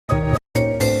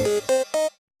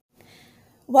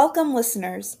Welcome,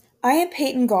 listeners. I am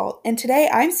Peyton Gallt, and today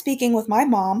I'm speaking with my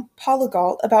mom, Paula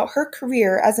Gallt, about her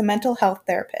career as a mental health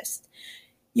therapist.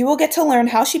 You will get to learn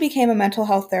how she became a mental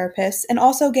health therapist and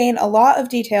also gain a lot of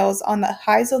details on the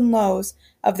highs and lows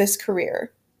of this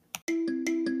career.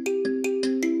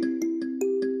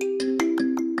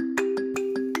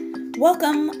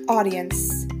 Welcome,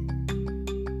 audience.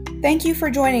 Thank you for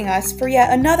joining us for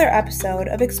yet another episode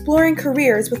of Exploring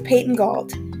Careers with Peyton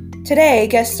Gallt. Today,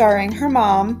 guest starring her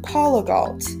mom, Paula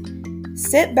Gallt.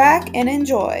 Sit back and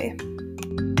enjoy.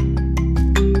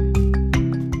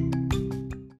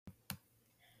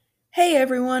 Hey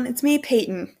everyone, it's me,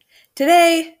 Peyton.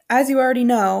 Today, as you already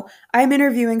know, I'm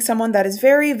interviewing someone that is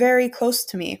very, very close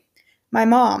to me, my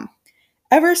mom.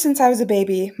 Ever since I was a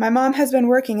baby, my mom has been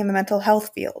working in the mental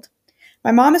health field.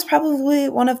 My mom is probably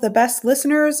one of the best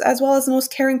listeners as well as the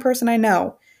most caring person I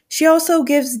know. She also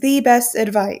gives the best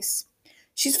advice.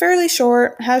 She's fairly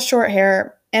short, has short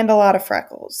hair, and a lot of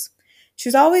freckles.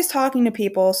 She's always talking to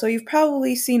people, so you've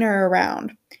probably seen her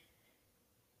around.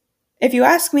 If you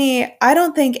ask me, I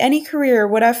don't think any career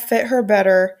would have fit her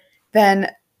better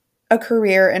than a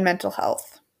career in mental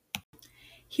health.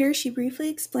 Here she briefly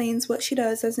explains what she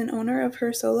does as an owner of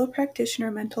her solo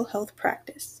practitioner mental health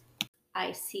practice.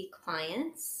 I see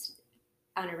clients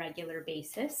on a regular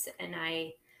basis, and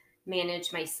I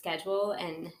manage my schedule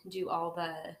and do all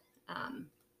the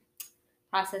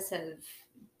process of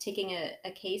taking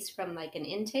a case from like an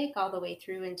intake all the way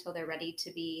through until they're ready to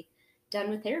be done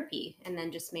with therapy, and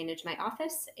then just manage my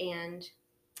office and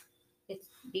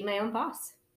be my own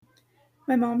boss.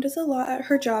 My mom does a lot at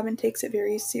her job and takes it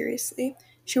very seriously.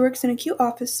 She works in a cute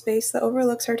office space that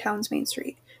overlooks our town's main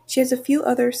street. She has a few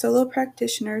other solo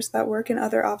practitioners that work in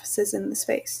other offices in the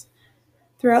space.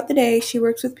 Throughout the day, she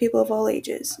works with people of all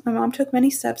ages. My mom took many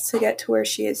steps to get to where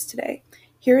she is today.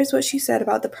 Here is what she said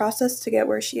about the process to get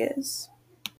where she is.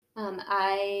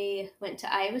 I went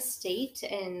to Iowa State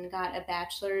and got a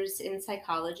bachelor's in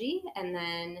psychology, and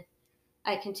then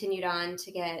I continued on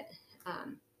to get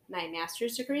my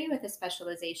master's degree with a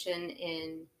specialization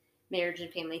in marriage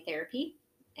and family therapy,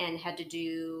 and had to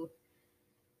do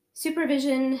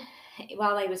supervision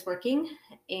while I was working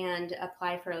and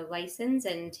apply for a license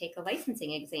and take a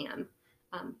licensing exam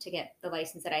to get the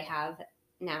license that I have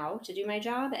now to do my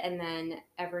job. And then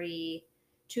every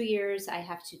 2 years, I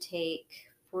have to take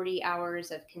 40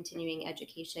 hours of continuing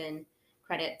education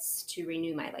credits to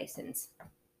renew my license.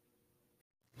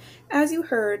 As you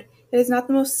heard, it is not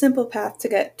the most simple path to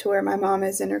get to where my mom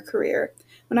is in her career.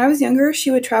 When I was younger, she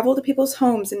would travel to people's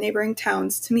homes in neighboring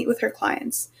towns to meet with her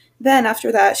clients. Then,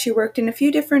 after that, she worked in a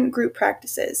few different group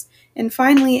practices. And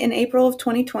finally, in April of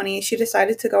 2020, she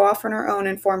decided to go off on her own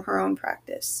and form her own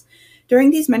practice.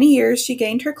 During these many years, she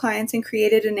gained her clients and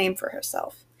created a name for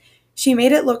herself. She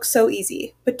made it look so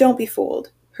easy, but don't be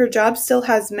fooled. Her job still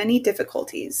has many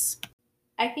difficulties.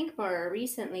 I think more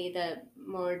recently, the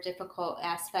more difficult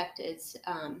aspect is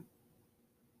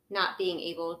not being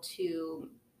able to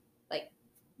like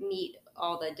meet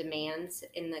all the demands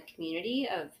in the community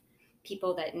of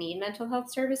people that need mental health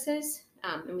services.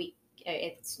 And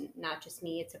it's not just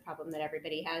me; it's a problem that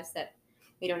everybody has, that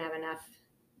we don't have enough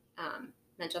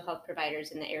mental health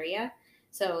providers in the area.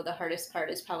 So the hardest part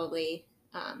is probably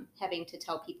having to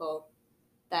tell people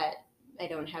that I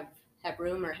don't have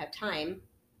room or have time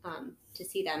to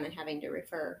see them, and having to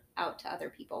refer out to other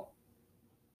people.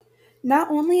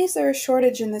 Not only is there a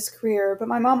shortage in this career, but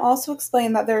my mom also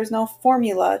explained that there is no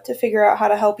formula to figure out how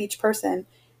to help each person,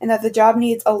 and that the job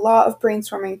needs a lot of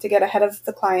brainstorming to get ahead of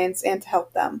the clients and to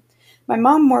help them. My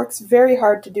mom works very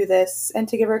hard to do this and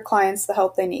to give her clients the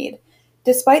help they need.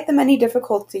 Despite the many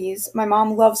difficulties, my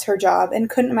mom loves her job and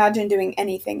couldn't imagine doing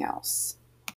anything else.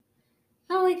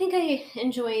 Oh, I think I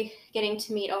enjoy getting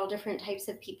to meet all different types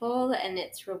of people, and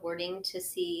it's rewarding to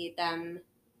see them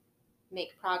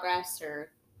make progress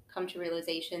or come to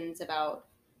realizations about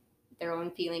their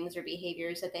own feelings or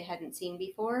behaviors that they hadn't seen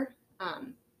before,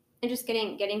 and just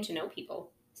getting to know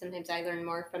people. Sometimes I learn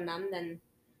more from them than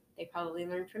they probably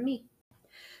learn from me.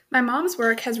 My mom's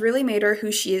work has really made her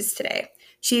who she is today.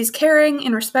 She is caring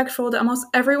and respectful to almost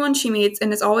everyone she meets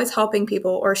and is always helping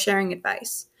people or sharing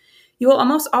advice. You will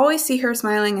almost always see her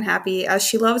smiling and happy as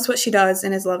she loves what she does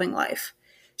and is loving life.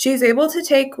 She is able to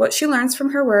take what she learns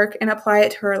from her work and apply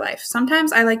it to her life.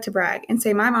 Sometimes I like to brag and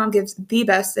say my mom gives the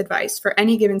best advice for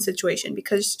any given situation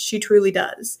because she truly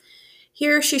does.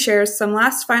 Here she shares some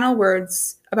last final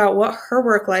words about what her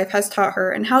work life has taught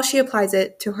her and how she applies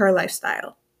it to her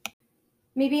lifestyle.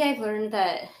 Maybe I've learned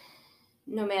that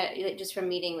no matter, just from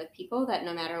meeting with people, that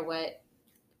no matter what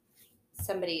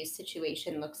somebody's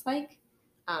situation looks like,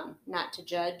 not to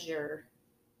judge or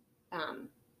um,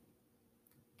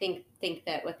 think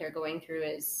that what they're going through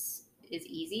is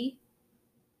easy.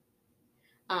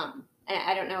 And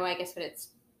I don't know, I guess what it's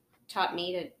taught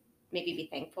me to maybe be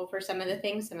thankful for some of the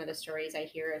things. Some of the stories I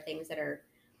hear are things that are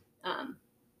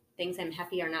things I'm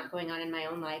happy are not going on in my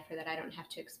own life or that I don't have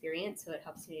to experience. So it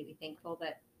helps me to be thankful,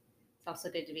 but it's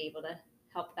also good to be able to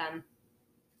help them.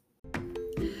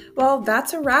 Well,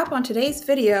 that's a wrap on today's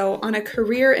video on a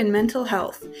career in mental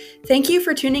health. Thank you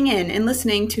for tuning in and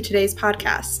listening to today's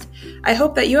podcast. I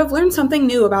hope that you have learned something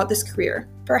new about this career.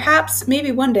 Perhaps,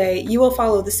 maybe one day, you will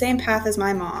follow the same path as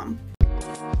my mom.